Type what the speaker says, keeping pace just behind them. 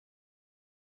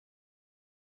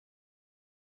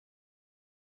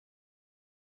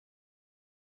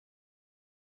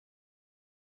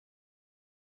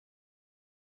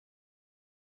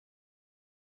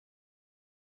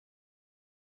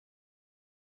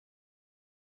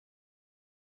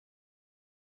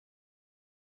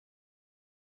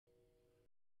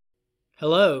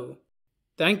Hello.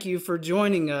 Thank you for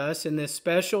joining us in this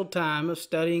special time of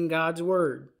studying God's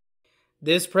Word.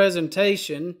 This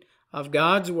presentation of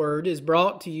God's Word is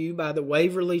brought to you by the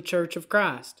Waverly Church of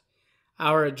Christ.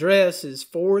 Our address is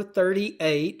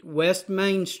 438 West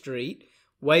Main Street,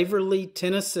 Waverly,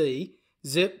 Tennessee,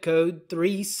 zip code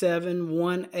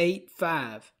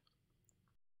 37185.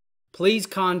 Please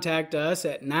contact us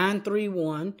at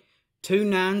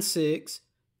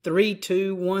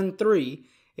 931-296-3213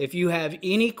 if you have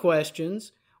any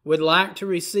questions, would like to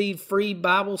receive free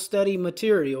Bible study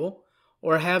material,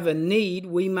 or have a need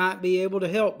we might be able to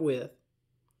help with.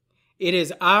 It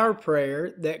is our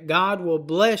prayer that God will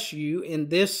bless you in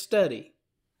this study.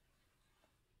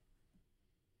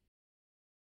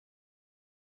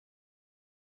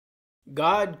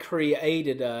 God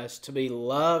created us to be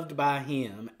loved by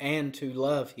Him and to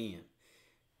love Him,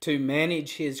 to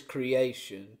manage His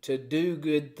creation, to do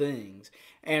good things,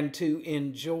 and to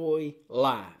enjoy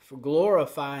life,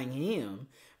 glorifying Him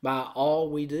by all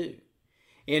we do.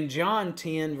 In John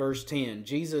 10, verse 10,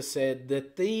 Jesus said, "The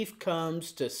thief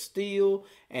comes to steal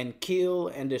and kill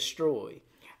and destroy.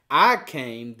 I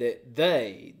came that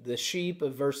they," the sheep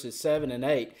of verses 7 and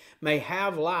 8, "may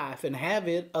have life and have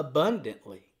it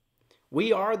abundantly."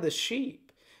 We are the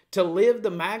sheep. To live the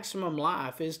maximum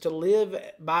life is to live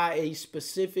by a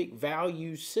specific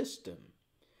value system.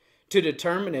 To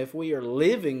determine if we are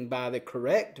living by the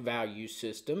correct value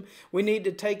system, we need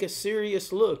to take a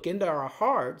serious look into our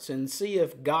hearts and see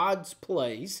if God's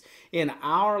place in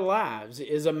our lives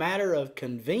is a matter of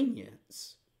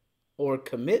convenience or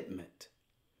commitment.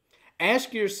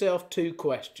 Ask yourself two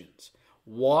questions.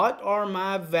 What are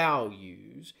my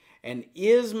values, and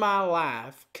is my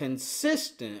life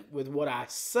consistent with what I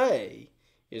say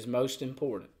is most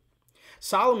important?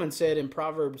 Solomon said in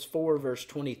Proverbs 4 verse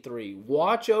 23,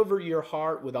 "Watch over your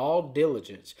heart with all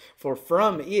diligence, for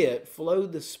from it flow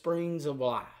the springs of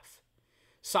life."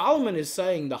 Solomon is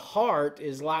saying the heart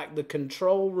is like the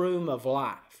control room of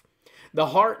life. The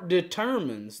heart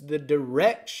determines the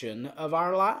direction of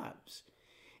our lives.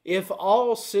 If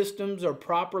all systems are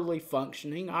properly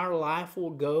functioning, our life will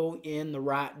go in the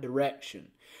right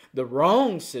direction. The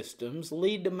wrong systems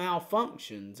lead to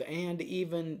malfunctions and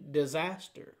even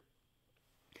disaster.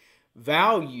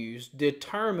 Values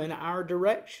determine our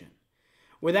direction.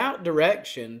 Without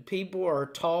direction, people are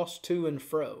tossed to and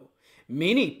fro.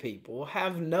 Many people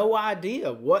have no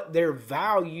idea what their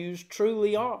values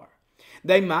truly are.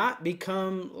 They might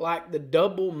become like the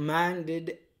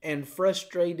double-minded and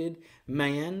frustrated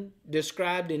man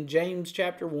described in James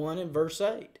chapter 1 and verse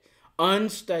 8,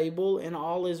 unstable in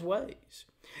all his ways.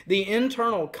 The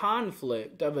internal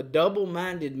conflict of a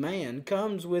double-minded man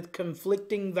comes with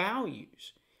conflicting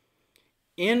values.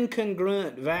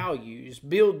 Incongruent values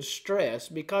build stress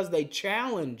because they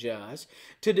challenge us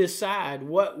to decide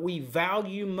what we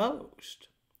value most.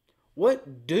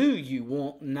 What do you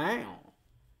want now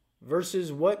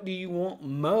versus what do you want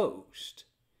most?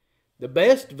 The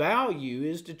best value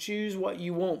is to choose what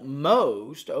you want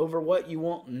most over what you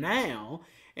want now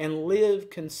and live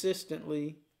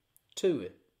consistently to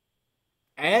it.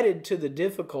 Added to the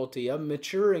difficulty of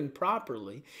maturing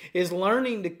properly is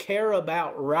learning to care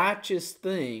about righteous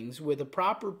things with a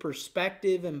proper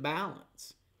perspective and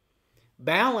balance.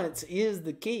 Balance is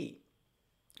the key.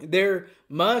 There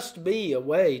must be a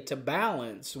way to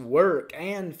balance work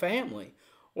and family,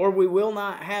 or we will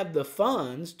not have the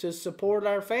funds to support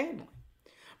our family.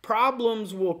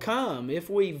 Problems will come if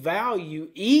we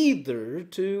value either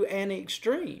to an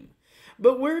extreme.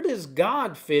 But where does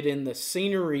God fit in the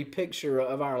scenery picture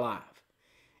of our life?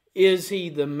 Is He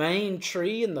the main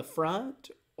tree in the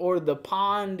front or the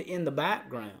pond in the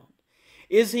background?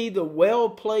 Is He the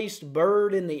well-placed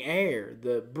bird in the air,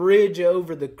 the bridge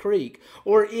over the creek,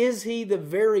 or is He the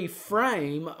very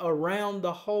frame around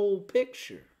the whole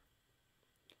picture?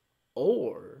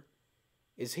 Or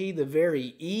is He the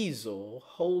very easel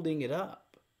holding it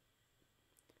up?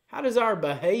 How does our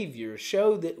behavior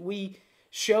show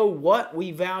what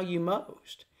we value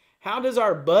most? How does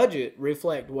our budget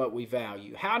reflect what we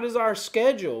value? How does our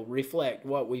schedule reflect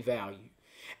what we value?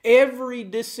 Every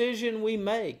decision we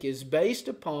make is based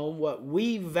upon what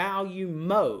we value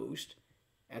most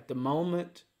at the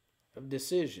moment of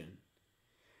decision.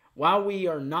 While we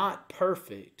are not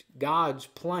perfect, God's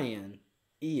plan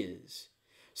is.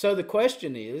 So the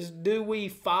question is, do we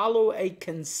follow a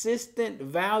consistent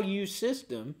value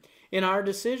system in our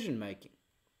decision making?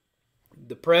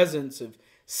 The presence of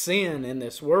sin in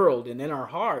this world and in our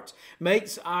hearts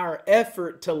makes our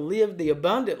effort to live the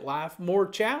abundant life more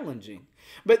challenging.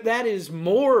 But that is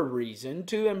more reason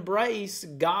to embrace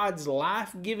God's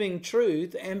life-giving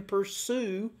truth and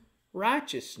pursue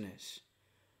righteousness.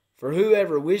 For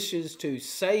whoever wishes to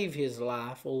save his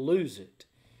life will lose it,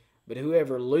 but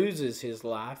whoever loses his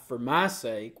life for my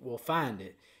sake will find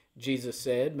it, Jesus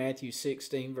said, Matthew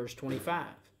 16, verse 25.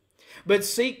 But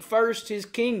seek first his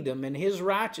kingdom and his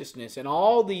righteousness, and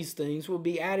all these things will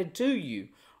be added to you,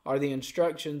 are the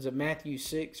instructions of Matthew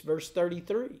 6, verse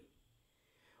 33.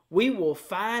 We will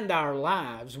find our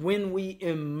lives when we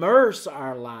immerse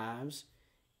our lives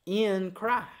in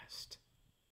Christ.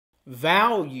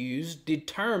 Values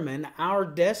determine our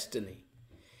destiny.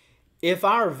 If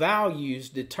our values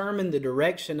determine the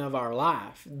direction of our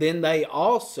life, then they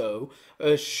also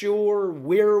assure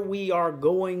where we are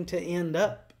going to end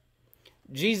up.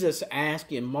 Jesus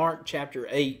asked in Mark chapter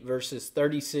 8, verses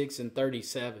 36 and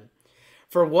 37,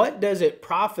 "For what does it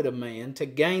profit a man to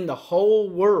gain the whole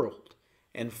world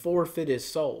and forfeit his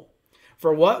soul?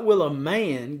 For what will a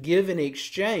man give in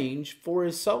exchange for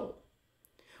his soul?"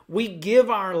 We give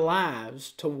our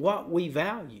lives to what we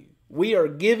value. We are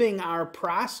giving our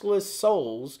priceless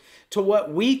souls to what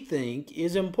we think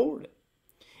is important.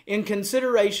 In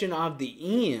consideration of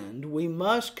the end, we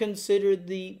must consider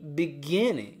the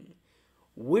beginning.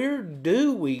 Where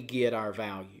do we get our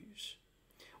values?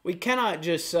 We cannot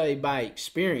just say by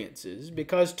experiences,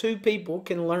 because two people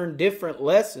can learn different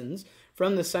lessons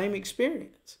from the same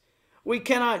experience. We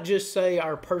cannot just say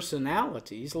our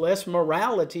personalities, lest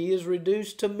morality is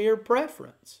reduced to mere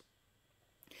preference.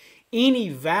 Any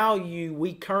value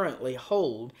we currently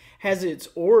hold has its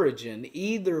origin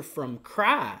either from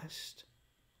Christ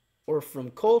or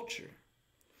from culture.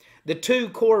 The two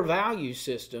core value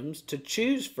systems to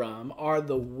choose from are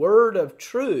the word of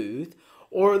truth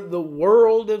or the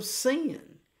world of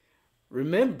sin.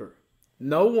 Remember,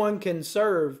 no one can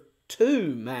serve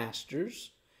two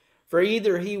masters, for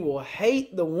either he will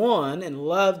hate the one and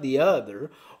love the other,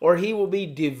 or he will be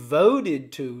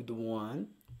devoted to the one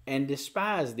and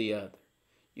despise the other.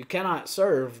 You cannot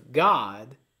serve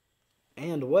God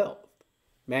and wealth.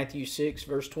 Matthew 6,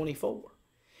 verse 24.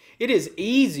 It is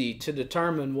easy to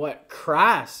determine what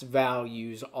Christ's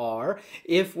values are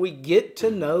if we get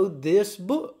to know this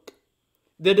book.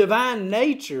 The divine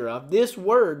nature of this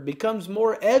word becomes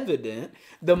more evident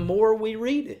the more we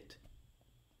read it.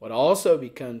 What also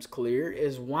becomes clear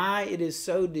is why it is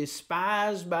so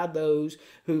despised by those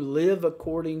who live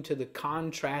according to the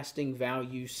contrasting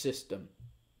value system.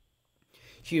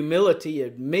 Humility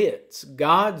admits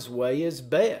God's way is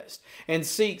best and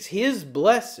seeks His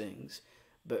blessings,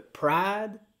 but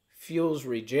pride fuels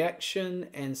rejection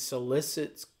and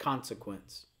solicits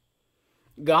consequence.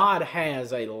 God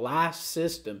has a life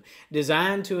system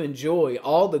designed to enjoy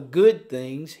all the good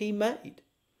things He made.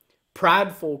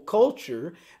 Prideful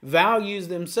culture values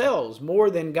themselves more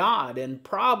than God, and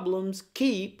problems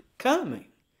keep coming.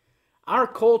 Our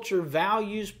culture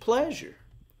values pleasure.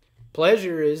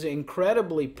 Pleasure is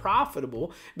incredibly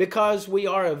profitable because we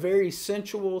are a very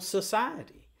sensual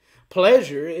society.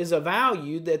 Pleasure is a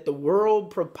value that the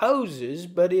world proposes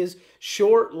but is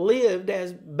short-lived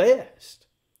at best.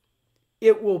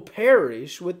 It will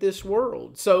perish with this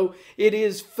world, so it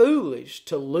is foolish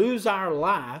to lose our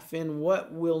life in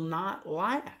what will not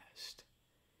last.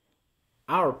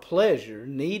 Our pleasure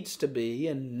needs to be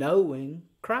in knowing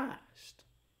Christ.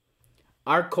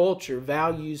 Our culture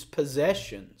values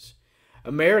possessions.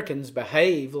 Americans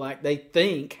behave like they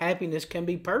think happiness can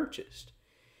be purchased.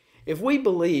 If we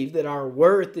believe that our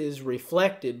worth is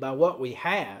reflected by what we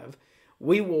have,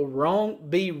 we will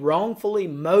be wrongfully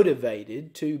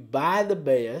motivated to buy the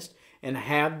best and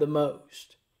have the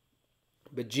most.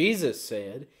 But Jesus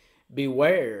said,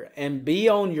 "Beware and be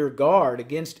on your guard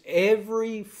against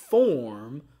every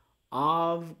form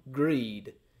of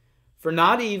greed. For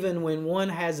not even when one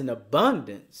has an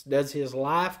abundance does his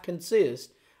life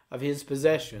consist of his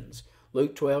possessions."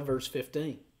 Luke 12, verse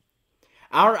 15.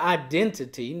 Our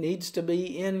identity needs to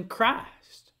be in Christ.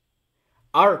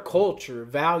 Our culture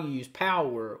values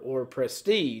power or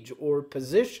prestige or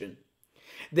position.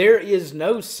 There is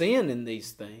no sin in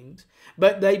these things,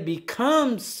 but they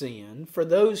become sin for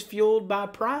those fueled by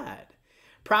pride.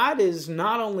 Pride is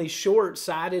not only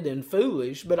short-sighted and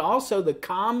foolish, but also the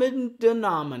common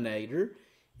denominator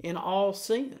in all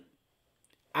sin.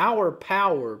 Our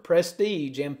power,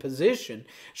 prestige, and position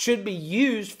should be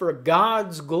used for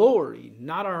God's glory,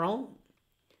 not our own.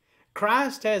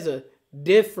 Christ has a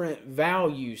different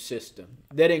value system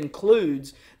that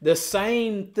includes the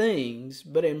same things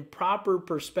but in proper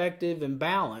perspective and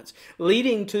balance,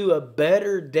 leading to a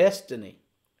better destiny.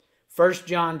 1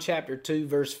 John chapter 2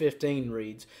 verse 15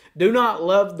 reads, "Do not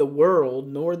love the world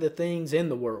nor the things in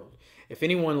the world. If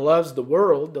anyone loves the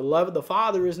world, the love of the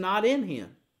Father is not in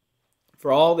him.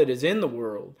 For all that is in the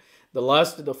world, The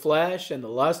lust of the flesh and the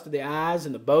lust of the eyes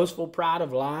and the boastful pride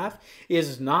of life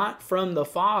is not from the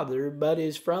Father, but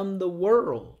is from the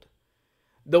world.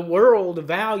 The world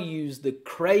values the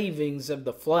cravings of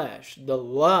the flesh, the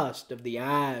lust of the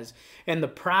eyes, and the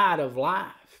pride of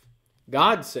life.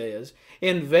 God says,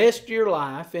 invest your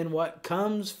life in what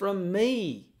comes from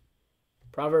me.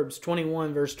 Proverbs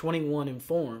 21 verse 21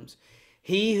 informs,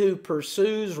 he who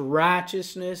pursues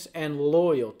righteousness and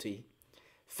loyalty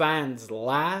finds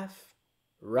life,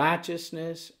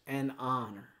 righteousness, and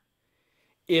honor.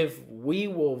 If we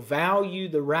will value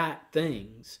the right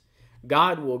things,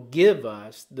 God will give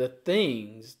us the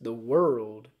things the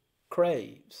world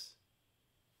craves.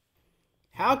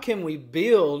 How can we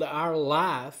build our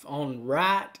life on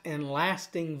right and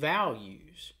lasting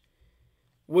values?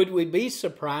 Would we be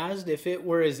surprised if it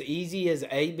were as easy as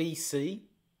ABC?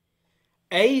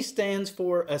 A stands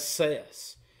for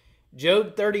assess.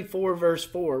 Job 34 verse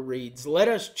 4 reads, let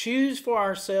us choose for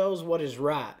ourselves what is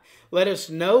right. Let us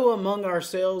know among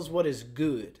ourselves what is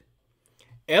good.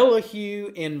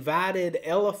 Elihu invited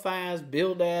Eliphaz,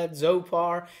 Bildad,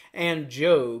 Zophar, and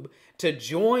Job to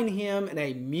join him in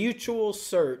a mutual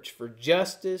search for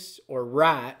justice or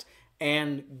right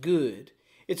and good.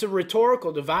 It's a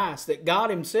rhetorical device that God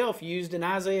himself used in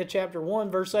Isaiah chapter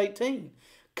 1 verse 18.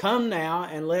 Come now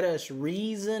and let us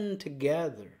reason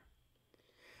together.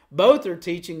 Both are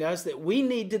teaching us that we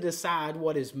need to decide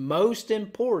what is most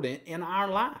important in our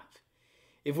life.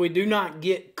 If we do not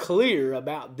get clear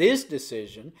about this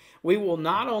decision, we will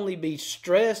not only be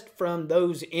stressed from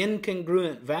those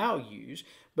incongruent values,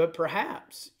 but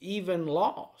perhaps even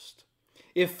lost.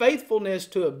 If faithfulness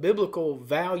to a biblical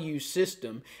value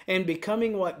system and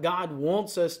becoming what God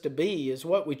wants us to be is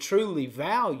what we truly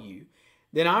value,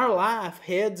 then our life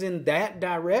heads in that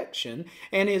direction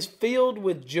and is filled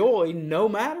with joy no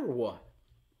matter what.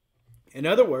 In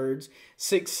other words,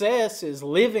 success is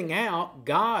living out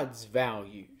God's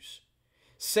values.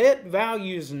 Set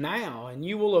values now and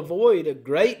you will avoid a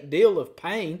great deal of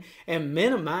pain and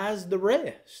minimize the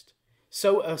rest.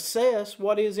 So assess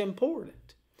what is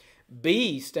important.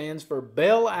 B stands for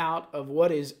bail out of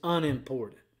what is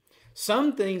unimportant.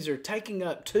 Some things are taking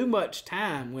up too much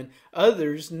time when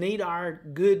others need our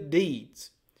good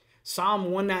deeds.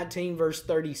 Psalm 119 verse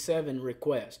 37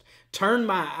 requests, turn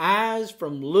my eyes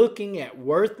from looking at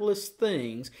worthless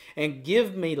things and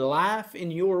give me life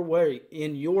in your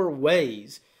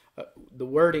ways. The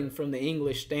wording from the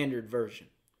English Standard Version.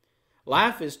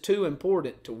 Life is too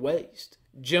important to waste.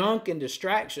 Junk and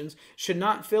distractions should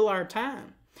not fill our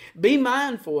time. Be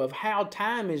mindful of how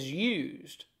time is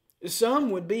used. Some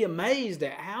would be amazed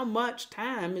at how much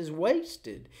time is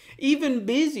wasted. Even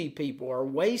busy people are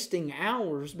wasting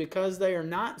hours because they are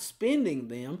not spending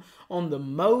them on the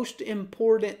most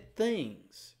important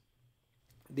things.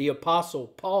 The Apostle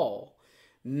Paul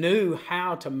knew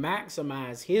how to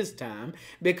maximize his time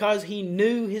because he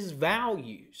knew his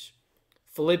values.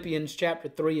 Philippians chapter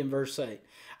 3 and verse 8.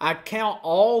 I count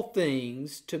all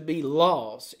things to be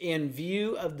loss in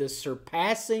view of the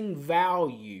surpassing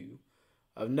value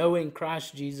of knowing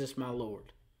Christ Jesus my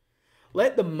Lord.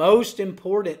 Let the most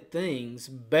important things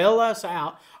bail us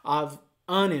out of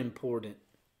unimportant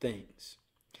things.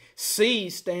 C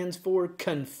stands for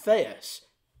confess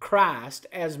Christ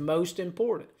as most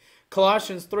important.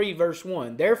 Colossians 3 verse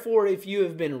 1. Therefore, if you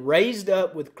have been raised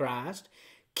up with Christ,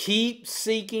 keep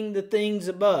seeking the things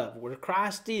above, where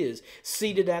Christ is,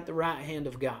 seated at the right hand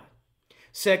of God.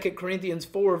 2 Corinthians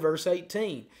 4 verse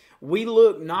 18. We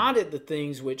look not at the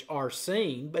things which are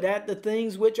seen, but at the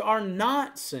things which are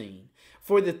not seen.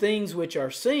 For the things which are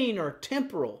seen are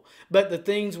temporal, but the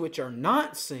things which are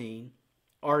not seen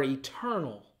are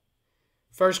eternal.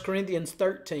 1 Corinthians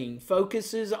 13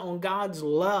 focuses on God's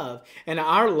love and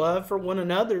our love for one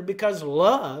another because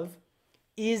love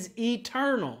is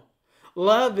eternal.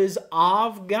 Love is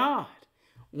of God.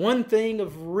 One thing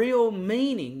of real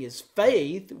meaning is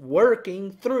faith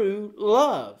working through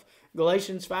love.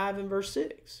 Galatians 5 and verse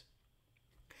 6.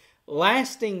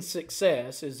 Lasting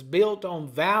success is built on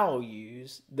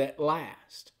values that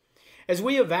last. As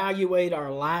we evaluate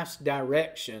our life's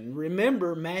direction,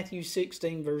 remember Matthew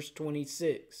 16 verse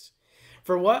 26.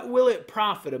 For what will it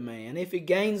profit a man if he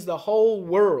gains the whole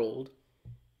world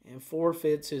and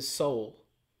forfeits his soul?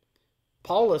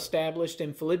 Paul established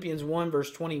in Philippians 1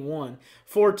 verse 21,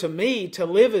 for to me to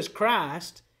live is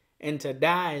Christ and to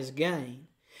die is gain.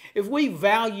 If we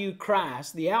value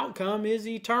Christ, the outcome is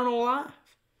eternal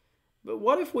life. But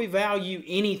what if we value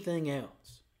anything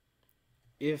else?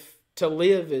 If to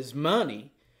live is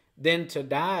money, then to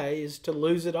die is to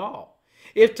lose it all.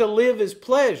 If to live is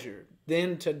pleasure,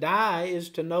 then to die is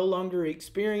to no longer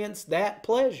experience that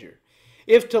pleasure.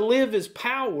 If to live is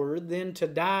power, then to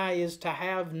die is to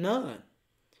have none.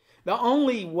 The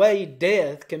only way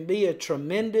death can be a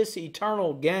tremendous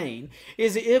eternal gain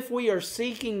is if we are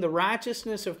seeking the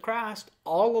righteousness of Christ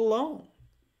all alone.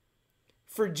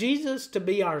 For Jesus to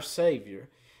be our Savior,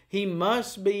 He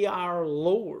must be our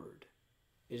Lord.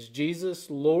 Is Jesus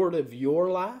Lord of your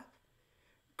life?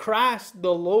 Christ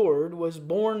the Lord was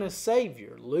born a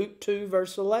Savior. Luke 2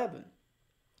 verse 11.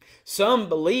 Some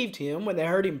believed Him when they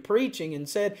heard Him preaching and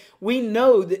said, "We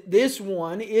know that this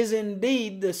one is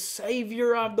indeed the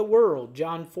Savior of the world."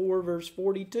 John 4 verse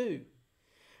 42.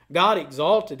 God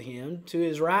exalted Him to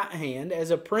His right hand as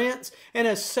a Prince and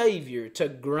a Savior to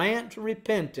grant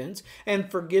repentance and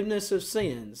forgiveness of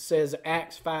sins, says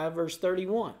Acts 5 verse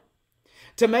 31.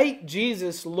 To make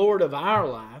Jesus Lord of our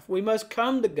life, we must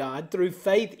come to God through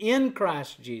faith in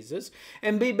Christ Jesus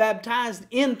and be baptized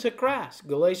into Christ.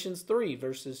 Galatians 3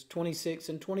 verses 26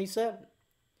 and 27.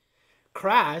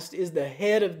 Christ is the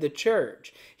head of the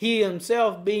church, He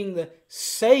Himself being the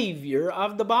Savior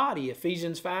of the body.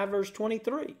 Ephesians 5 verse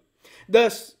 23.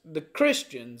 Thus, the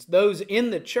Christians, those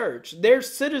in the church, their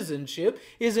citizenship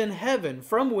is in heaven,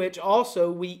 from which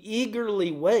also we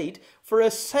eagerly wait for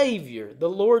a Savior, the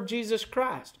Lord Jesus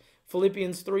Christ.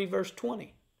 Philippians 3 verse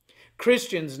 20.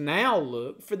 Christians now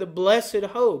look for the blessed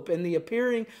hope and the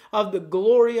appearing of the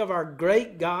glory of our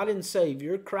great God and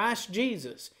Savior, Christ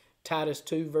Jesus. Titus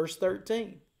 2 verse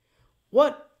 13.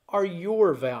 What are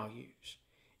your values?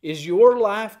 Is your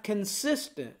life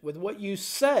consistent with what you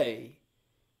say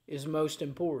is most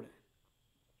important?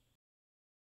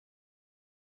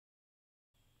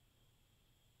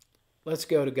 Let's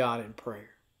go to God in prayer.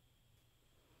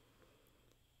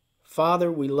 Father,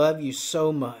 we love You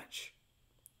so much,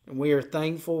 and we are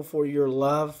thankful for Your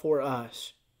love for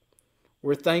us.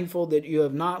 We're thankful that You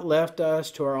have not left us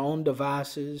to our own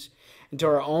devices and to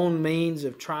our own means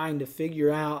of trying to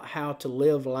figure out how to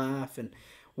live life and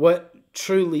what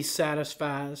truly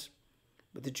satisfies,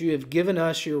 but that You have given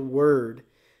us Your Word,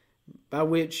 by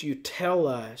which You tell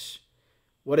us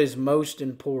what is most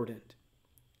important.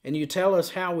 And You tell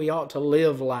us how we ought to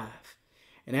live life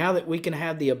and how that we can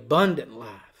have the abundant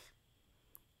life.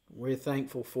 We're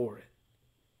thankful for it.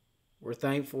 We're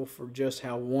thankful for just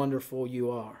how wonderful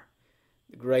You are,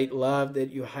 the great love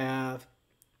that You have,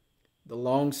 the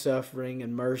long-suffering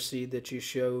and mercy that You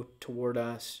show toward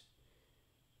us,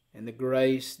 and the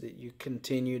grace that You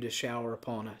continue to shower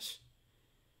upon us.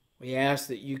 We ask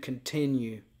that You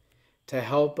continue to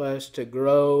help us to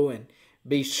grow and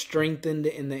be strengthened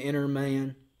in the inner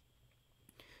man,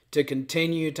 to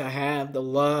continue to have the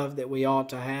love that we ought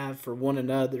to have for one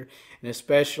another, and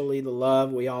especially the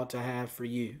love we ought to have for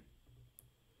You.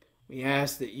 We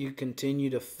ask that You continue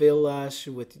to fill us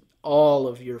with all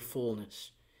of Your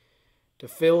fullness, to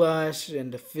fill us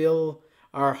and to fill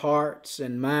our hearts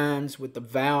and minds with the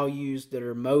values that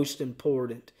are most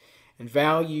important, and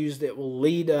values that will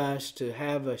lead us to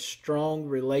have a strong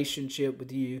relationship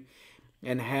with You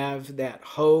and have that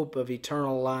hope of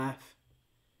eternal life.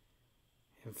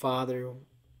 And Father,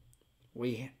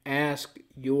 we ask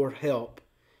Your help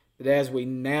that as we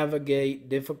navigate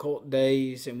difficult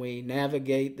days and we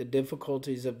navigate the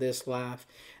difficulties of this life,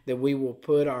 that we will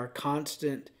put our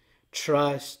constant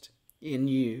trust in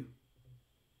You.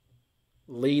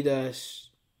 Lead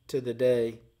us to the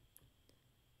day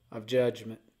of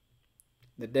judgment,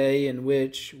 the day in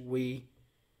which we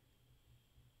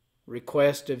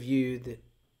request of You that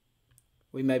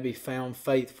we may be found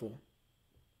faithful,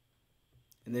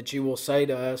 and that You will say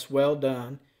to us, "Well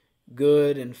done,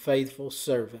 good and faithful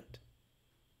servant,"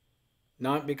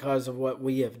 not because of what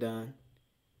we have done,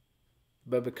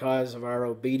 but because of our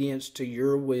obedience to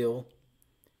Your will,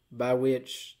 by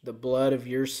which the blood of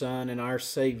Your Son and our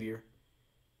Savior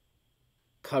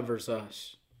covers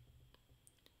us.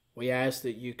 We ask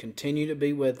that You continue to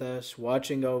be with us,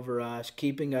 watching over us,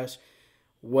 keeping us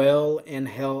well in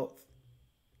health,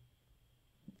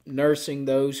 nursing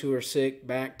those who are sick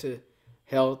back to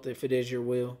health if it is Your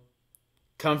will,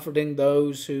 comforting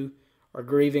those who are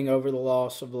grieving over the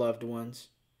loss of loved ones,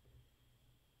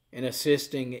 and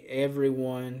assisting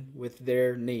everyone with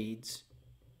their needs.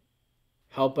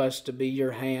 Help us to be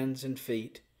Your hands and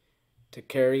feet to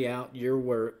carry out Your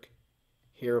work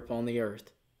here upon the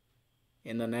earth.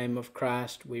 In the name of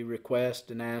Christ, we request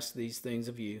and ask these things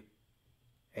of You.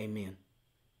 Amen.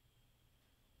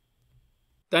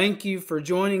 Thank you for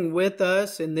joining with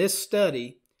us in this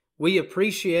study. We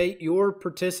appreciate your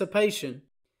participation.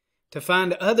 To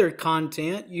find other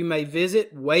content, you may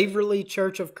visit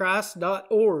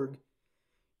WaverlyChurchOfChrist.org.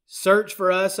 Search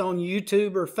for us on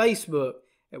YouTube or Facebook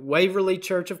at Waverly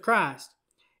Church of Christ.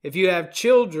 If you have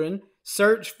children,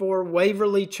 Search for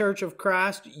Waverly Church of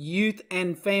Christ Youth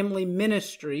and Family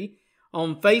Ministry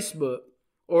on Facebook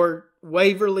or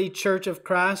Waverly Church of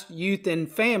Christ Youth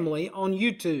and Family on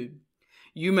YouTube.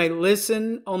 You may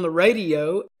listen on the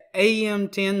radio, AM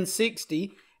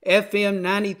 1060, FM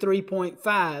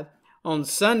 93.5, on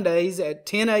Sundays at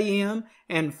 10 a.m.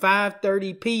 and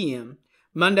 5:30 p.m.,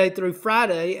 Monday through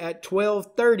Friday at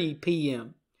 12:30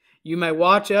 p.m. You may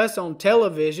watch us on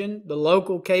television, the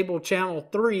local cable channel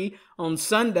 3, on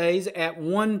Sundays at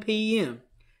 1 p.m.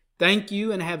 Thank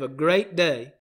you and have a great day.